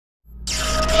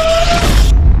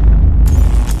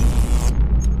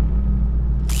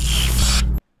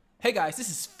Hey guys, this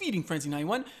is Feeding Frenzy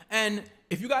 91, and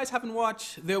if you guys haven't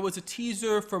watched, there was a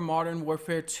teaser for Modern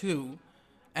Warfare 2,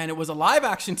 and it was a live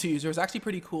action teaser. It was actually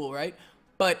pretty cool, right?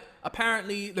 But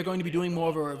apparently they're going to be doing more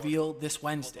of a reveal this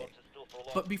Wednesday.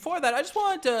 But before that, I just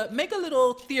wanted to make a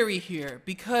little theory here,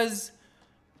 because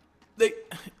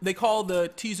they call the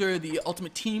teaser the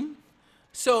Ultimate Team.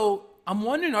 So I'm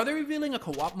wondering, are they revealing a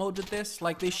co-op mode with this?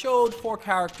 Like, they showed 4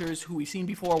 characters who we've seen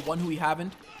before, 1 who we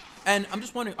haven't. And I'm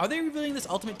just wondering, are they revealing this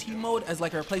Ultimate Team mode as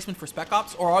like a replacement for Spec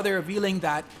Ops, or are they revealing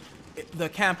that the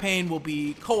campaign will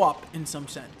be co-op in some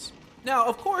sense? Now,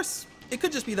 of course, it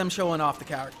could just be them showing off the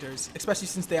characters, especially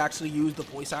since they actually used the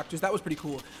voice actors. That was pretty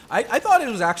cool. I thought it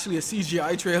was actually a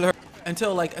CGI trailer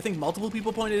until, like, I think multiple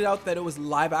people pointed out that it was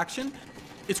live action.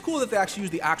 It's cool that they actually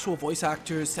use the actual voice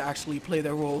actors to actually play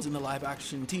their roles in the live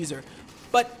action teaser.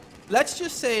 But let's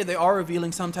just say they are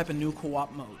revealing some type of new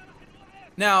co-op mode.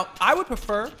 Now, I would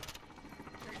prefer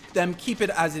them keep it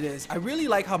as it is. I really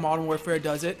like how Modern Warfare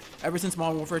does it, ever since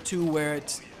Modern Warfare 2, where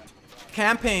it's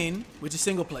campaign, which is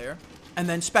single player, and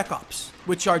then Spec Ops,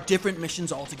 which are different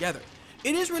missions altogether.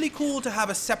 It is really cool to have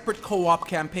a separate co-op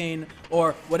campaign,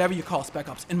 or whatever you call Spec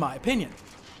Ops, in my opinion.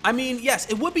 I mean, yes,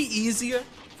 it would be easier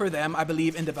for them, I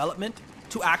believe, in development,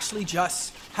 to actually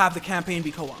just have the campaign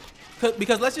be co-op.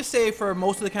 Because let's just say for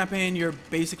most of the campaign, you're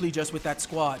basically just with that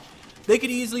squad. They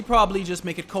could easily probably just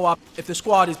make it co-op if the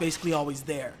squad is basically always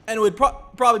there. And it would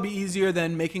probably be easier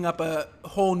than making up a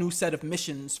whole new set of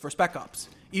missions for Spec Ops.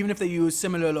 Even if they use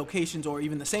similar locations or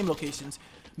even the same locations,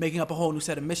 making up a whole new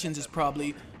set of missions is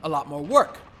probably a lot more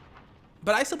work.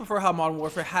 But I still prefer how Modern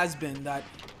Warfare has been, that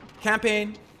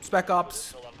campaign, Spec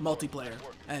Ops, multiplayer,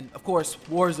 and of course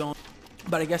Warzone.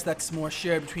 But I guess that's more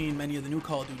shared between many of the new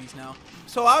Call of Duties now.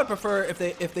 So I would prefer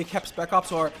if they kept Spec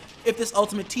Ops, or if this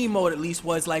Ultimate Team mode at least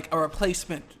was like a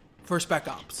replacement for Spec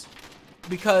Ops.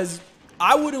 Because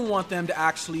I wouldn't want them to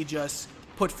actually just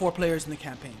put 4 players in the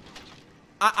campaign.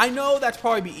 I know that's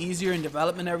probably be easier in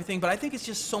development and everything, but I think it's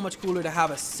just so much cooler to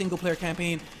have a single player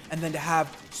campaign and then to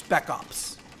have Spec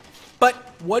Ops. But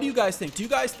what do you guys think? Do you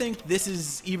guys think this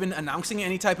is even announcing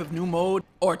any type of new mode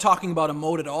or talking about a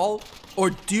mode at all?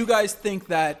 Or do you guys think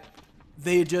that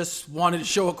they just wanted to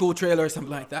show a cool trailer or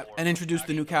something like that and introduce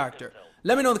the new character?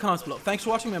 Let me know in the comments below. Thanks for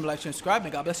watching. Remember to like, share, and subscribe,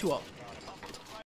 and God bless you all.